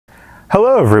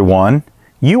Hello everyone,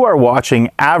 you are watching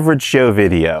Average Joe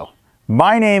Video.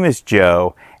 My name is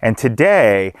Joe, and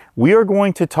today we are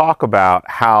going to talk about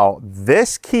how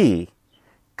this key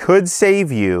could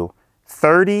save you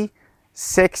 $30,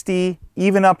 $60,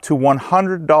 even up to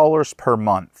 $100 per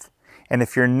month. And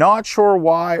if you're not sure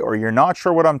why, or you're not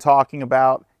sure what I'm talking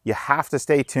about, you have to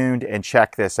stay tuned and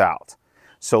check this out.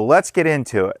 So let's get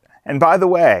into it. And by the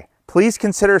way, please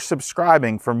consider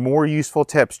subscribing for more useful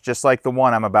tips just like the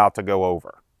one I'm about to go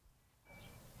over.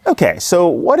 Okay, so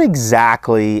what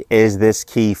exactly is this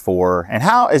key for, and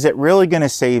how is it really going to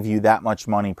save you that much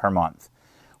money per month?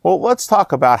 Well, let's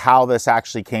talk about how this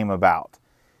actually came about.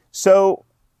 So,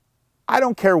 I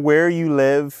don't care where you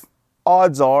live,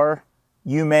 odds are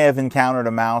you may have encountered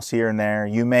a mouse here and there.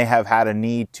 You may have had a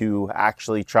need to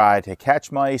actually try to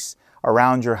catch mice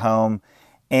around your home.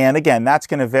 And again, that's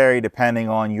going to vary depending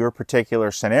on your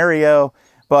particular scenario,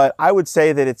 but I would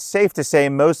say that it's safe to say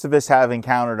most of us have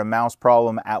encountered a mouse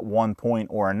problem at one point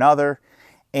or another.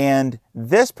 And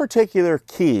this particular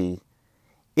key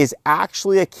is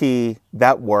actually a key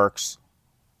that works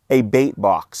a bait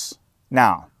box.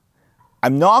 Now,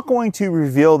 I'm not going to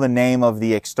reveal the name of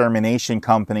the extermination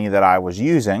company that I was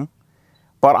using,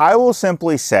 but I will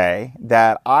simply say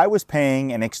that I was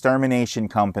paying an extermination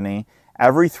company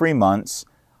every 3 months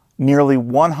nearly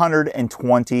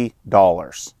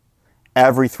 $120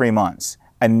 every 3 months.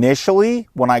 Initially,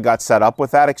 when I got set up with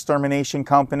that extermination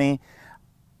company,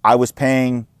 I was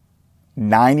paying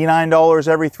 $99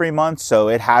 every 3 months, so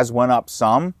it has went up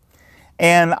some.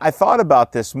 And I thought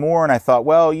about this more and I thought,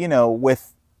 well, you know,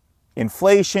 with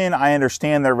inflation, I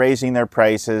understand they're raising their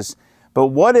prices, but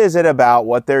what is it about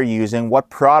what they're using,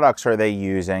 what products are they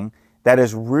using that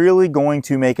is really going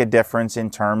to make a difference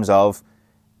in terms of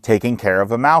taking care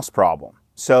of a mouse problem?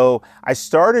 So I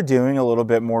started doing a little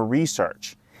bit more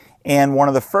research. And one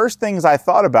of the first things I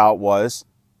thought about was,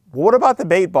 what about the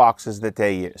bait boxes that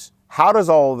they use? How does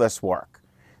all of this work?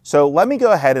 So let me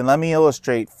go ahead and let me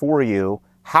illustrate for you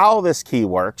how this key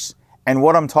works and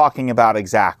what I'm talking about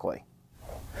exactly.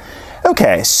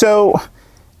 Okay, so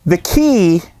the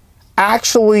key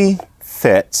actually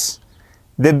fits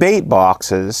the bait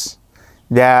boxes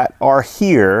that are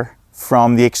here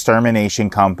from the extermination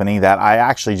company that I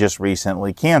actually just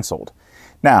recently canceled.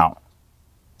 Now,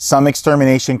 some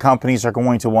extermination companies are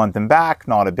going to want them back,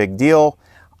 not a big deal.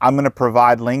 I'm going to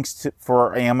provide links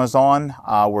for Amazon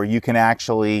where you can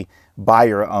actually buy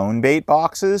your own bait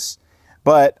boxes.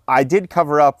 But I did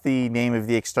cover up the name of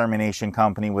the extermination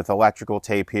company with electrical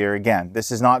tape here. Again,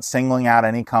 this is not singling out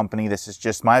any company. This is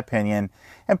just my opinion.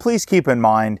 And please keep in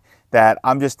mind that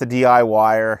I'm just a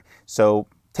DIYer, so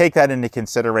take that into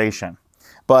consideration.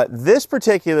 But this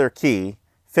particular key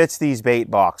fits these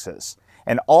bait boxes.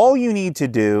 And all you need to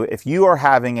do if you are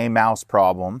having a mouse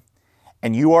problem,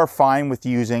 and you are fine with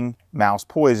using mouse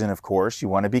poison, of course. You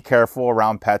want to be careful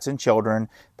around pets and children.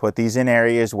 Put these in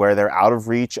areas where they're out of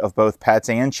reach of both pets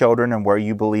and children and where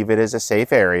you believe it is a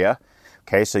safe area.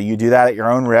 Okay, so you do that at your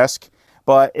own risk.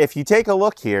 But if you take a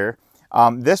look here,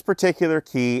 this particular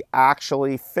key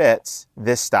actually fits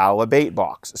this style of bait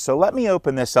box. So let me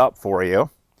open this up for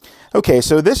you. Okay,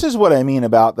 so this is what I mean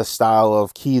about the style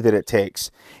of key that it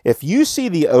takes. If you see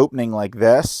the opening like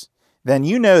this, then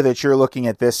you know that you're looking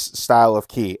at this style of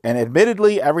key. And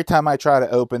admittedly, every time I try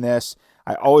to open this,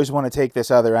 I always want to take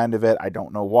this other end of it. I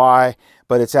don't know why,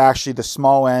 but it's actually the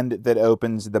small end that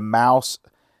opens the mouse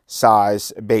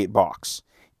size bait box.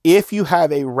 If you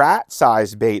have a rat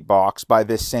size bait box by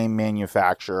this same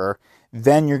manufacturer,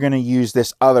 then you're going to use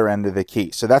this other end of the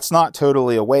key. So that's not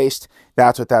totally a waste.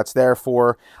 That's what that's there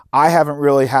for. I haven't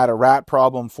really had a rat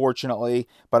problem, fortunately,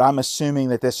 but I'm assuming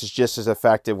that this is just as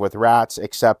effective with rats,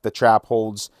 except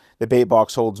the bait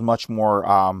box holds much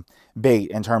more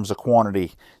bait in terms of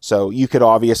quantity. So you could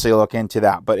obviously look into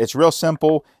that, but it's real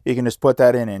simple. You can just put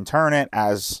that in and turn it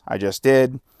as I just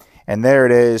did. And there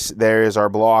it is. There is our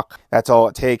block. That's all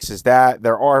it takes is that.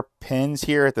 There are pins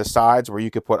here at the sides where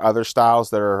you could put other styles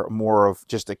that are more of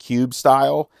just a cube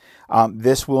style.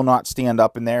 This will not stand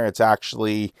up in there. It's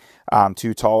actually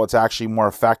too tall. It's actually more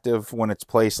effective when it's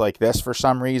placed like this for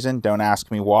some reason. Don't ask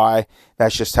me why.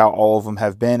 That's just how all of them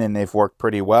have been, and they've worked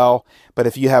pretty well. But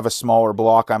if you have a smaller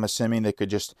block, I'm assuming that could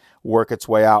just work its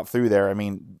way out through there. I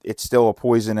mean, it's still a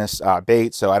poisonous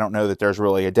bait, so I don't know that there's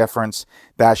really a difference.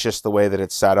 That's just the way that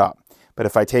it's set up. But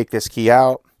if I take this key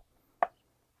out,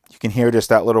 you can hear just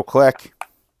that little click.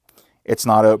 It's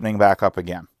not opening back up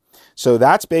again. So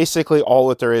that's basically all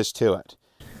that there is to it.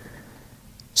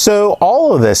 So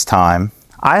all of this time,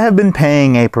 I have been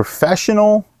paying a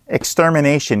professional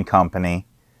extermination company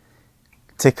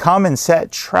to come and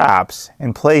set traps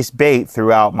and place bait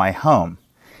throughout my home.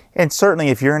 And certainly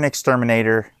if you're an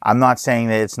exterminator, I'm not saying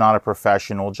that it's not a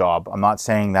professional job. I'm not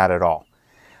saying that at all.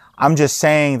 I'm just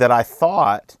saying that I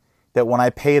thought that when I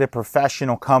paid a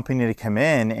professional company to come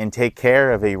in and take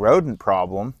care of a rodent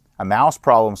problem, a mouse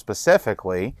problem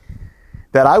specifically,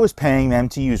 that I was paying them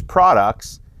to use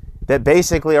products that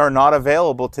basically are not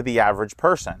available to the average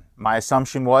person. My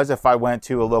assumption was if I went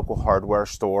to a local hardware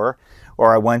store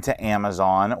or I went to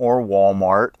Amazon or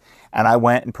Walmart and I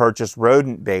went and purchased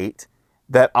rodent bait,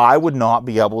 that I would not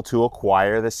be able to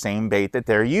acquire the same bait that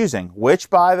they're using, which,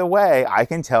 by the way, I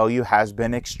can tell you has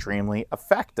been extremely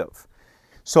effective.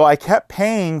 So I kept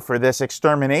paying for this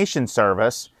extermination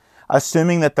service,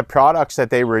 assuming that the products that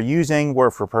they were using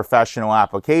were for professional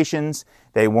applications.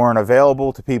 They weren't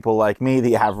available to people like me,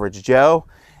 the average Joe.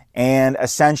 And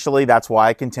essentially, that's why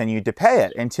I continued to pay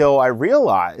it until I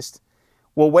realized,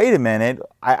 well, wait a minute,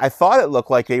 I thought it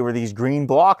looked like they were these green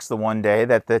blocks the one day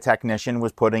that the technician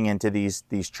was putting into these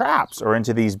traps, or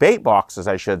into these bait boxes,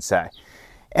 I should say.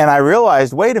 And I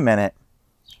realized, wait a minute,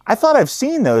 I thought I've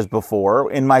seen those before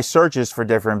in my searches for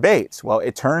different baits. Well,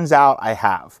 it turns out I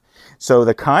have. So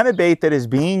the kind of bait that is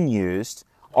being used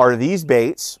are these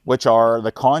baits, which are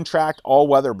the Contrac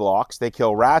all-weather blocks. They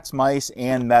kill rats, mice,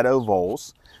 and meadow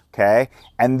voles. Okay,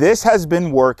 and this has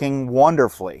been working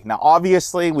wonderfully. Now,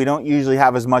 obviously, we don't usually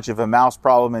have as much of a mouse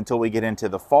problem until we get into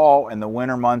the fall and the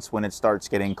winter months when it starts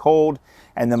getting cold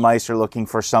and the mice are looking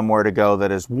for somewhere to go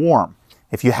that is warm.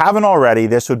 If you haven't already,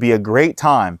 this would be a great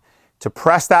time to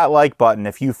press that like button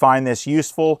if you find this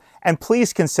useful, and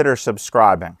please consider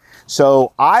subscribing.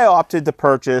 So I opted to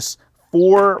purchase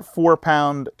 4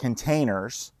 4-pound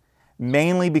containers,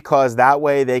 mainly because that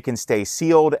way they can stay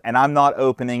sealed and I'm not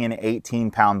opening an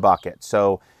 18-pound bucket.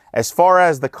 So as far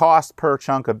as the cost per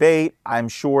chunk of bait, I'm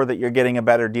sure that you're getting a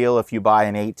better deal if you buy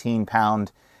an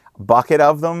 18-pound bucket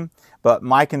of them. But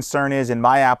my concern is in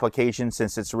my application,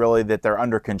 since it's really that they're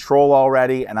under control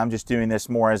already and I'm just doing this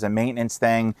more as a maintenance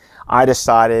thing, I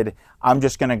decided I'm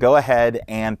just gonna go ahead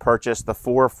and purchase the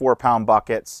 4 4-pound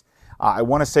buckets. I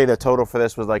wanna say the total for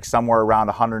this was like somewhere around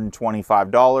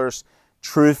 $125.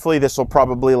 Truthfully, this will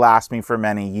probably last me for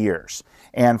many years.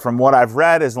 And from what I've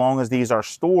read, as long as these are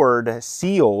stored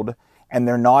sealed and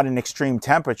they're not in extreme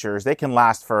temperatures, they can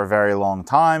last for a very long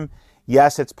time.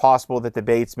 Yes, it's possible that the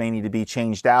baits may need to be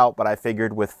changed out, but I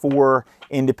figured with 4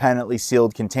 independently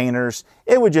sealed containers,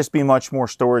 it would just be much more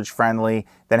storage friendly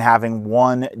than having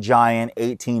one giant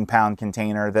 18-pound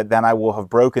container that then I will have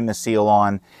broken the seal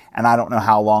on, and I don't know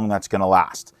how long that's going to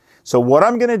last. So what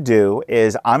I'm going to do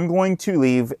is I'm going to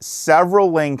leave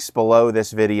several links below this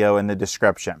video in the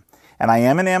description. And I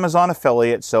am an Amazon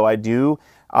affiliate, so I do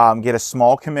get a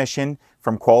small commission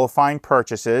from qualifying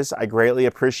purchases. I greatly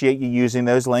appreciate you using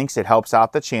those links. It helps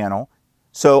out the channel.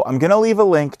 So I'm going to leave a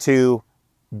link to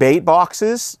bait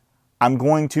boxes. I'm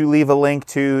going to leave a link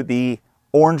to the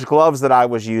orange gloves that I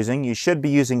was using. You should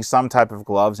be using some type of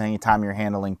gloves anytime you're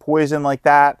handling poison like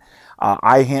that.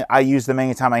 I use them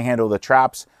anytime I handle the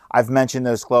traps. I've mentioned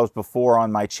those gloves before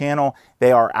on my channel.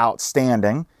 They are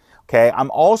outstanding. Okay, I'm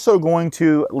also going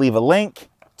to leave a link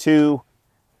to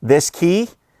this key.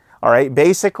 All right,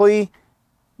 basically,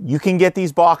 you can get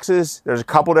these boxes. There's a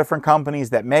couple different companies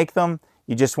that make them.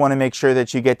 You just want to make sure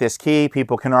that you get this key.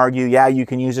 People can argue, yeah, you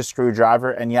can use a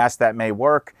screwdriver, and yes, that may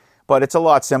work, but it's a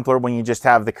lot simpler when you just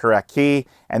have the correct key,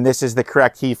 and this is the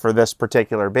correct key for this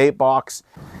particular bait box.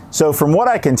 So from what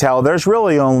I can tell, there's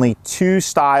really only 2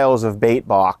 styles of bait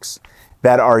box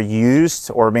that are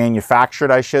used, or manufactured,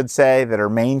 I should say, that are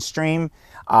mainstream.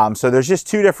 So there's just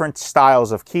 2 different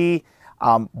styles of key.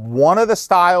 One of the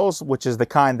styles, which is the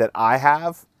kind that I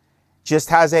have, just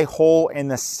has a hole in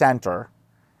the center.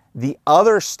 The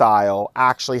other style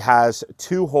actually has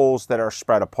 2 holes that are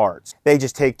spread apart. They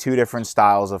just take 2 different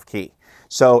styles of key.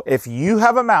 So if you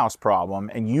have a mouse problem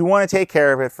and you want to take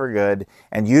care of it for good,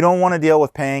 and you don't want to deal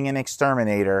with paying an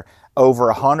exterminator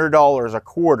over $100 a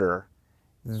quarter,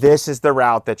 this is the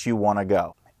route that you want to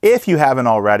go. If you haven't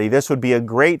already, this would be a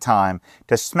great time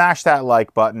to smash that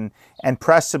like button and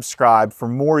press subscribe for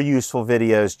more useful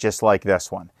videos just like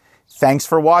this one. Thanks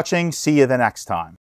for watching. See you the next time.